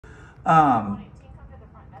Do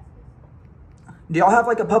y'all have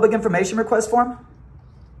like a public information request form?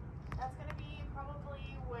 That's going to be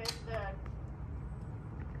probably with the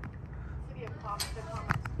city of Commerce.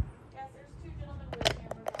 Yes, there's two gentlemen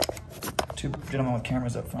with cameras up front. Two gentlemen with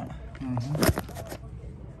cameras up front.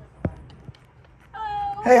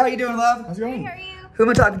 Hello. Hey, how you doing, love? How's it going? Hey, how are you? Who am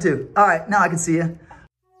I talking to? All right, now I can see you.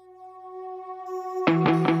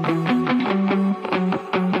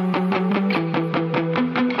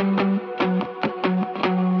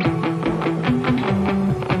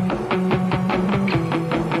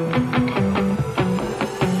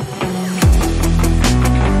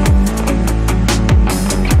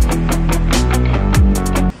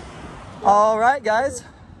 All right, guys,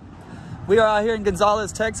 we are out here in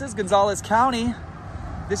Gonzales, Texas, Gonzales County.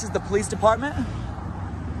 This is the police department.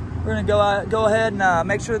 We're gonna go ahead and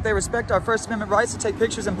make sure that they respect our First Amendment rights to take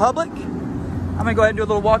pictures in public. I'm gonna go ahead and do a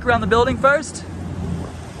little walk around the building first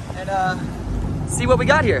and see what we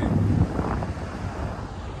got here.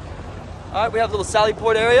 All right, we have a little Sally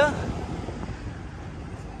Port area.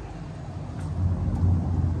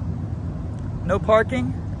 No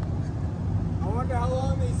parking. I wonder how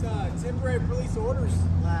long these temporary police orders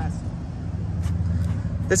last.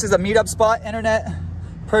 This is a meetup spot, internet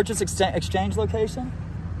purchase exchange location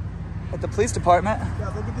at the police department. Yeah,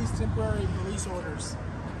 look at these temporary police orders.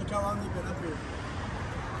 Look how long you've been up here.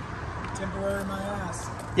 Temporary my ass.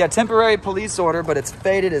 Yeah, temporary police order, but it's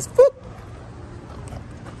faded as whoop.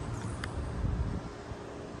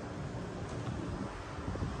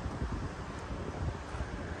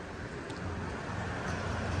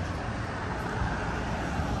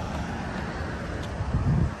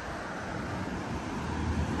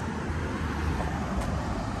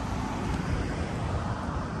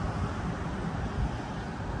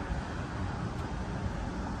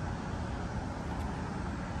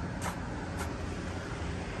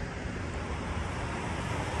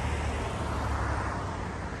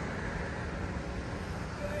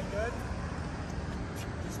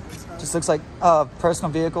 Just looks like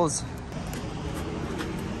personal vehicles.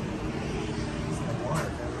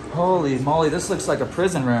 Holy moly, this looks like a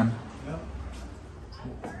prison room.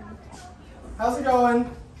 How's it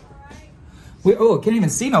going? Oh, can't even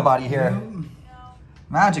see nobody here.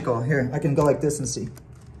 Magical. Here, I can go like this and see.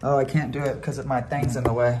 Oh, I can't do it because my thing's in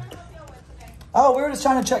the way. Oh, we were just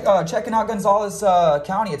trying to checking out Gonzales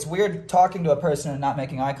County. It's weird talking to a person and not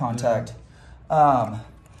making eye contact.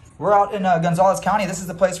 We're out in Gonzales County. This is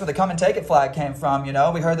the place where the come and take it flag came from, you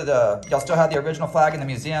know. We heard that y'all still had the original flag in the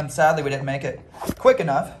museum. Sadly, we didn't make it quick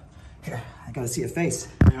enough. Here, I gotta see a face.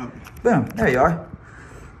 Yeah. Boom, there you are.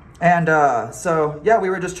 And so, yeah,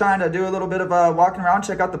 we were just trying to do a little bit of walking around,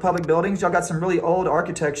 check out the public buildings. Y'all got some really old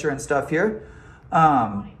architecture and stuff here. Do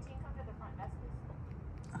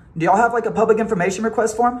y'all have like a public information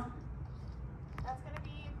request form? That's going to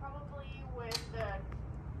be probably with the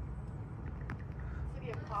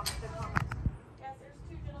city of Commerce. Yes, there's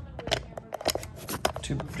two gentlemen with cameras up front.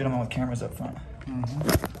 Two gentlemen with cameras up front.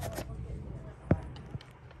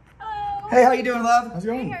 Hello. Hey, how you doing, love? How's it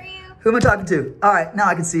going? Hey, how are you? Who am I talking to? All right, now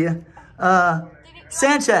I can see you.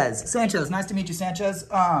 Sanchez, nice to meet you, Sanchez.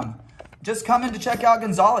 Just coming to check out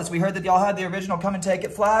Gonzales. We heard that y'all had the original come and take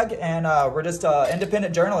it flag, and we're just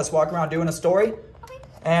independent journalists walking around doing a story. Okay.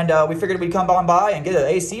 And we figured we'd come on by and get an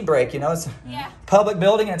AC break, you know. It's a public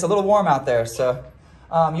building and it's a little warm out there. So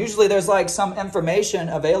usually there's like some information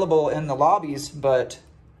available in the lobbies, but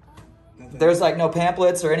there's like no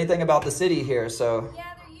pamphlets or anything about the city here, so.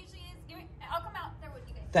 Yeah, there usually is. I'll come out there with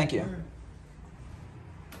you guys. Thank you.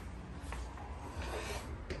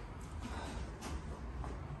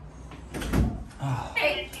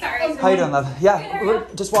 Hey, sorry. How you doing, love? Yeah, we're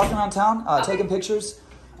just walking around town, taking pictures.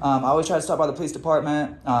 I always try to stop by the police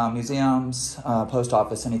department, museums, post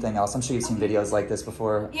office, anything else. I'm sure you've seen videos like this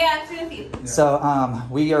before. Yeah, I've seen a few. So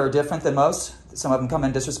we are different than most. Some of them come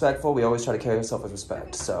in disrespectful. We always try to carry ourselves with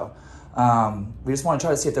respect. So we just want to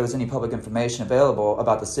try to see if there was any public information available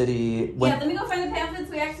about the city. Yeah, let me go find the pamphlets.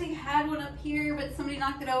 We actually had one up here, but somebody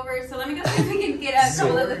knocked it over. So let me go see if we can get a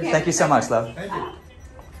couple of the pamphlets. Thank you so much, love. Thank you.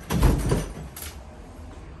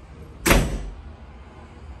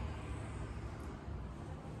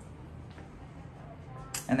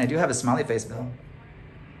 And they do have a smiley face bill.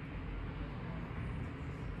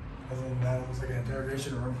 Other than that, it looks like an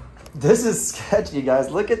interrogation room. This is sketchy, guys.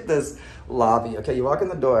 Look at this lobby. Okay, you walk in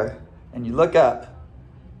the door and you look up.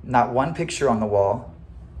 Not one picture on the wall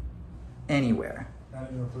anywhere. Not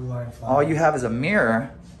even a blue line flag. All you have is a mirror,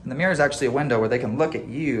 and the mirror is actually a window where they can look at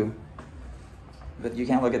you, but you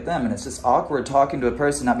can't look at them, and it's just awkward talking to a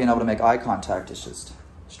person, not being able to make eye contact. It's just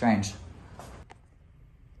strange.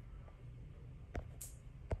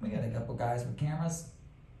 We got a couple guys with cameras.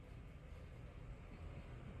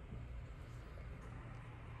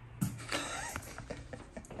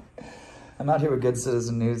 I'm out here with Good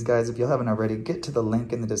Citizen News, guys. If you haven't already, get to the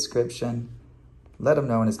link in the description. Let him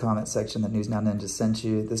know in his comment section that News Now Ninja sent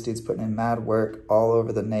you. This dude's putting in mad work all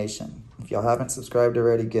over the nation. If y'all haven't subscribed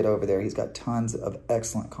already, get over there. He's got tons of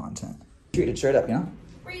excellent content. Treat it straight up, you know?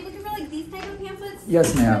 Were you looking for like these type of pamphlets?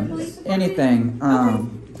 Yes, ma'am. Anything.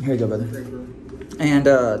 Here you go, brother. And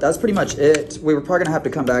that's pretty much it. We were probably gonna have to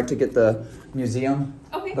come back to get the museum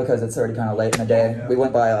because it's already kind of late in the day. Yeah. We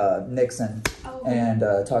went by Nixon and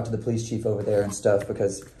talked to the police chief over there and stuff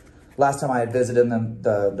because last time I had visited them,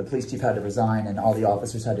 the police chief had to resign and all the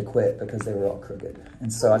officers had to quit because they were all crooked.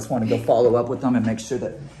 And so I just wanted to go follow up with them and make sure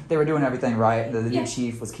that they were doing everything right. The new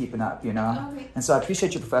chief was keeping up, you know? And so I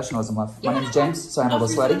appreciate your professionalism, love. My name is James, so I'm a little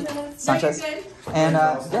sweaty. Sanchez. And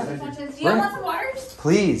yeah. Do you want some water?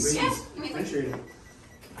 Please. Yes. Appreciate it.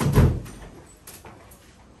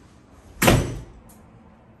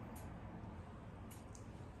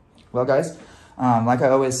 Well, guys, like I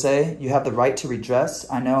always say, you have the right to redress.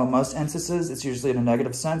 I know in most instances it's usually in a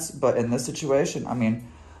negative sense, but in this situation, I mean,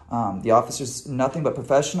 the officer's nothing but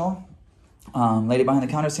professional. Lady behind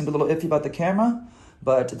the counter seemed a little iffy about the camera,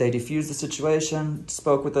 but they diffused the situation,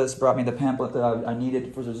 spoke with us, brought me the pamphlet that I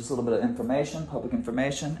needed for just a little bit of information, public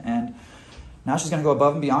information, and now she's going to go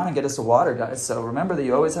above and beyond and get us a water, guys. So remember that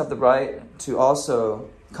you always have the right to also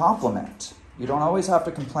compliment. You don't always have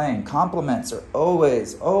to complain. Compliments are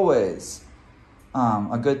always, always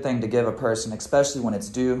a good thing to give a person, especially when it's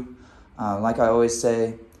due. Like I always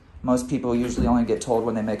say, most people usually only get told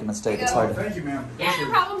when they make a mistake. It's hard to... Thank you, ma'am. Yeah, no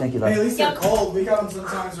problem. Thank you, Hey, love. at least they're cold. We got them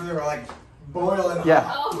sometimes where they were like boiling Yeah,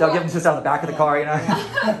 hot. they'll give them just out the back of the car, you know?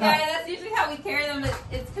 Yeah, that's usually how we carry them, but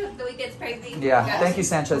it's because the week gets crazy. Yeah, thank you,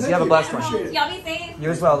 Sanchez. You have a blessed one. Appreciate it. Y'all be safe.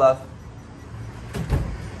 You as well, love.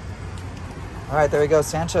 All right, there we go.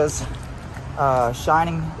 Sanchez,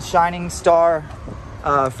 shining star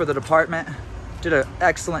for the department. Did an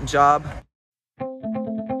excellent job.